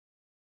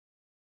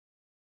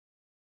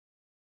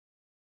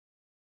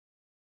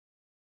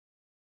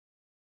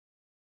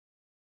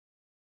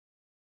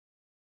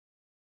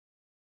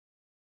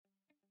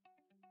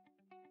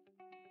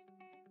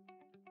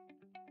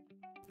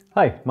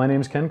Hi, my name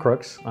is Ken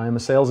Crooks. I am a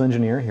sales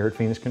engineer here at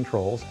Phoenix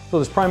Controls. So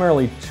there's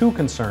primarily two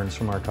concerns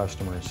from our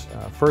customers.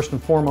 First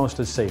and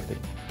foremost is safety.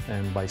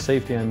 And by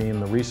safety I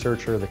mean the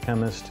researcher, the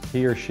chemist,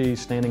 he or she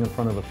standing in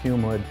front of a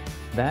fume hood.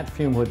 That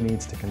fume hood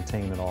needs to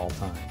contain at all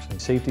times.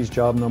 And safety is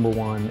job number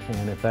one,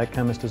 and if that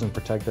chemist isn't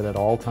protected at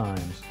all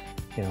times,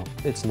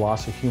 it's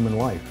loss of human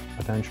life,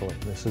 potentially.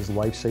 This is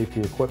life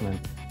safety equipment.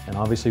 And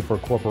obviously for a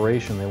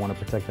corporation, they want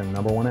to protect their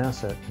number one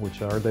asset,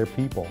 which are their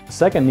people. The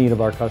second need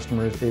of our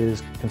customers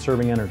is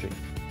conserving energy.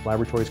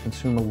 Laboratories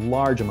consume a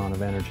large amount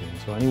of energy, and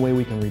so any way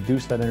we can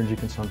reduce that energy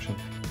consumption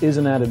is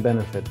an added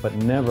benefit, but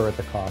never at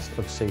the cost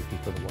of safety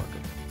for the worker.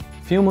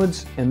 Fume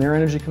hoods and their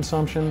energy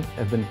consumption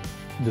have been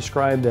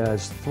described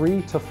as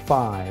 3 to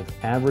 5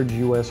 average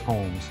US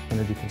homes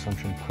energy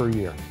consumption per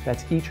year.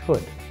 That's each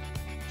hood.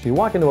 So you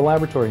walk into a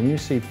laboratory and you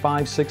see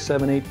 5, 6,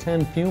 7, 8,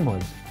 10 fume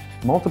hoods.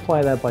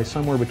 Multiply that by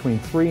somewhere between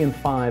 3 and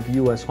 5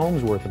 US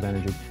homes worth of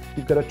energy,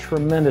 you've got a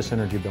tremendous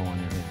energy bill on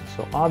your hands.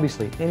 So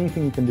obviously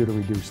anything you can do to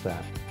reduce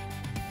that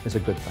is a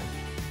good thing.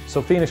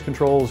 So Phoenix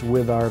Controls,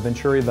 with our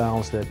Venturi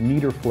valves that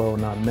meter flow,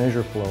 not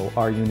measure flow,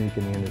 are unique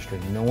in the industry.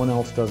 No one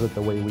else does it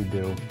the way we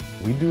do.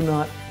 We do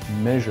not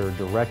measure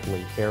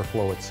directly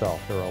airflow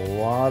itself. There are a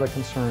lot of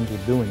concerns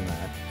with doing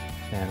that,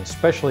 and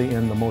especially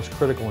in the most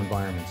critical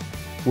environments,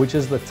 which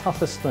is the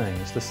toughest thing,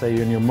 is to say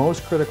in your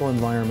most critical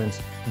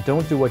environments,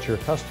 don't do what you're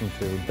accustomed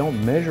to.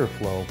 Don't measure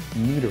flow,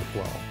 meter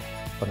flow.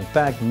 But in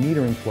fact,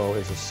 metering flow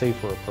is a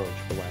safer approach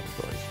for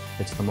laboratories.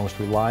 It's the most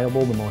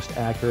reliable, the most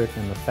accurate,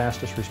 and the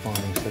fastest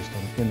responding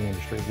system in the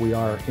industry. We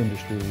are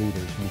industry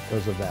leaders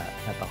because of that.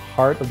 At the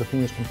heart of the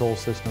Phoenix Control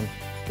system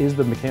is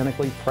the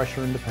mechanically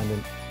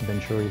pressure-independent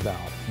Venturi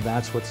valve.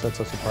 That's what sets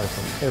us apart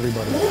from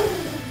everybody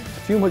else.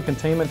 The fume hood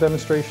containment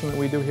demonstration that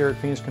we do here at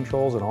Phoenix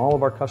Controls and all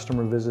of our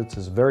customer visits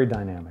is very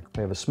dynamic.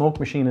 We have a smoke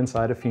machine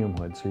inside a fume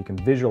hood so you can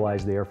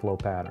visualize the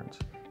airflow patterns.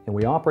 And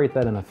we operate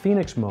that in a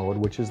Phoenix mode,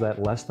 which is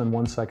that less than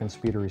 1 second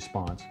speed of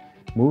response.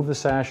 Move the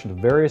sash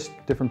into various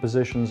different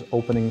positions,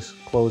 openings,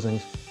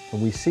 closings,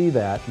 and we see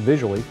that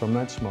visually from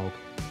that smoke,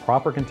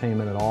 proper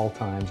containment at all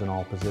times in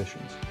all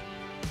positions.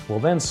 We'll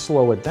then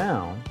slow it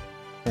down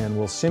and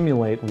we'll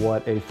simulate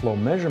what a flow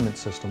measurement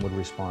system would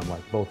respond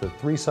like, both at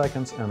 3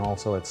 seconds and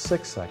also at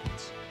 6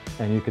 seconds.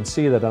 And you can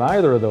see that at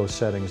either of those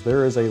settings,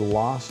 there is a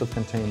loss of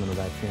containment of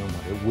that fume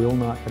hood. It will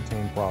not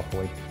contain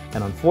properly.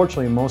 And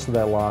unfortunately, most of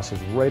that loss is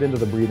right into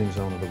the breathing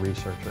zone of the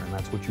researcher, and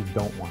that's what you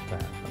don't want to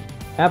happen.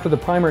 After the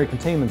primary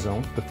containment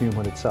zone, the fume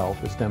hood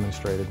itself, is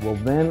demonstrated, we'll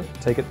then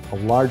take it a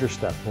larger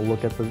step. We'll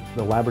look at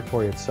the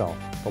laboratory itself.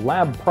 The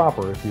lab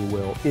proper, if you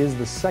will, is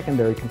the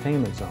secondary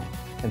containment zone.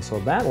 And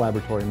so that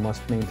laboratory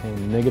must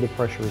maintain negative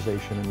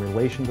pressurization in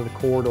relation to the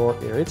corridor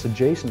or its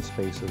adjacent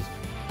spaces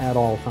at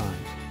all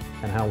times.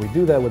 And how we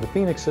do that with the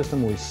Phoenix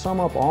system, we sum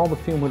up all the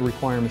fume hood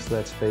requirements of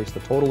that space, the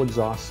total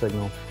exhaust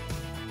signal.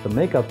 The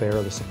makeup air,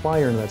 the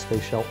supply air in that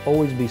space shall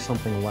always be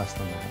something less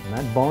than that. And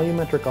that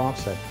volumetric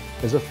offset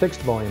is a fixed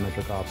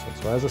volumetric offset.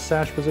 So as the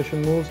sash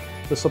position moves,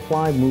 the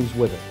supply moves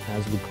with it.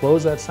 As we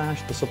close that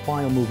sash, the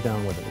supply will move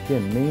down with it.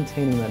 Again,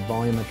 maintaining that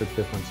volumetric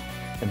difference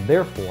and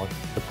therefore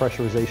the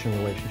pressurization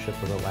relationship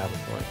with the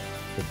laboratory.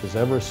 If there's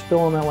ever a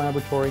spill in that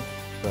laboratory,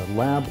 the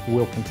lab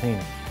will contain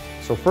it.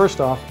 So first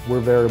off,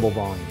 we're variable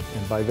volume.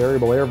 And by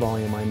variable air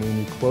volume, I mean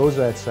you close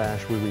that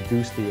sash, we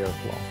reduce the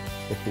airflow.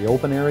 If the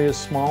open area is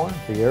smaller,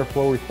 the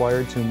airflow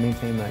required to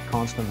maintain that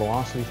constant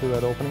velocity through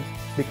that opening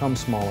becomes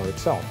smaller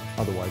itself.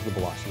 Otherwise, the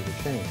velocity would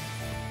change.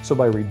 So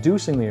by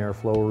reducing the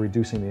airflow, we're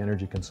reducing the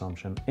energy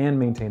consumption and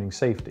maintaining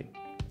safety.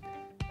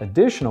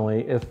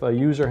 Additionally, if a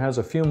user has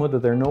a fume hood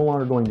that they're no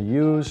longer going to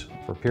use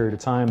for a period of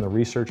time, the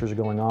researchers are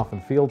going off in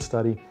field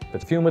study,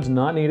 if the fume hood's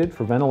not needed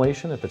for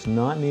ventilation, if it's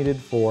not needed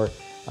for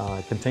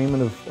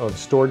containment of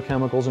stored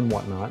chemicals and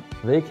whatnot,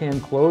 they can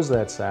close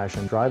that sash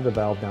and drive the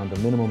valve down to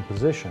minimum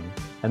position.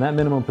 And that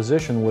minimum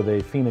position with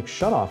a Phoenix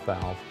shutoff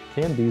valve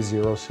can be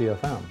 0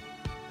 CFM.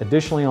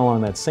 Additionally, along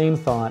that same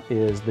thought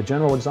is the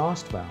general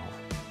exhaust valve.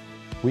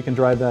 We can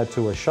drive that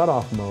to a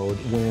shutoff mode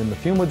when the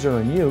fume hoods are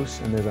in use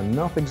and there's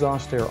enough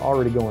exhaust air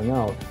already going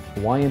out.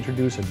 Why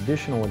introduce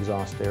additional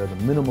exhaust air, the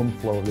minimum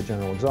flow of the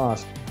general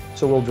exhaust?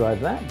 So we'll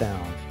drive that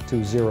down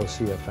to 0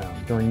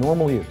 CFM during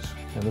normal use.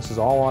 And this is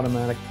all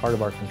automatic, part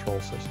of our control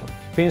system.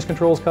 Phoenix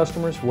Controls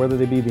customers, whether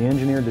they be the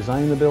engineer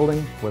designing the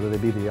building, whether they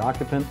be the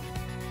occupant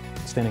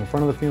standing in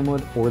front of the fume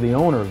hood, or the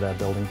owner of that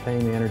building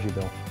paying the energy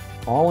bill,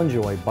 all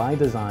enjoy by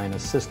design a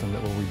system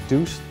that will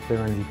reduce their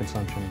energy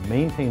consumption,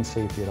 maintain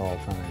safety at all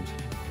times,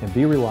 and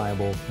be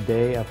reliable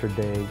day after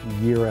day,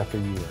 year after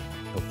year.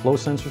 No flow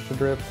sensors to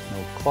drift,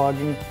 no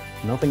clogging,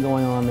 nothing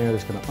going on there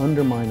that's going to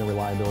undermine the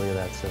reliability of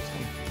that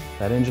system.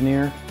 That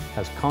engineer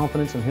has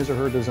confidence in his or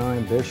her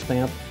design, their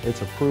stamp,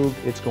 it's approved,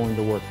 it's going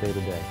to work day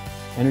to day.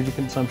 Energy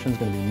consumption is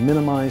going to be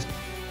minimized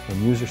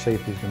and user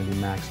safety is going to be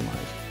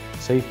maximized.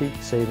 Safety,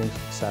 savings,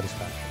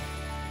 satisfaction.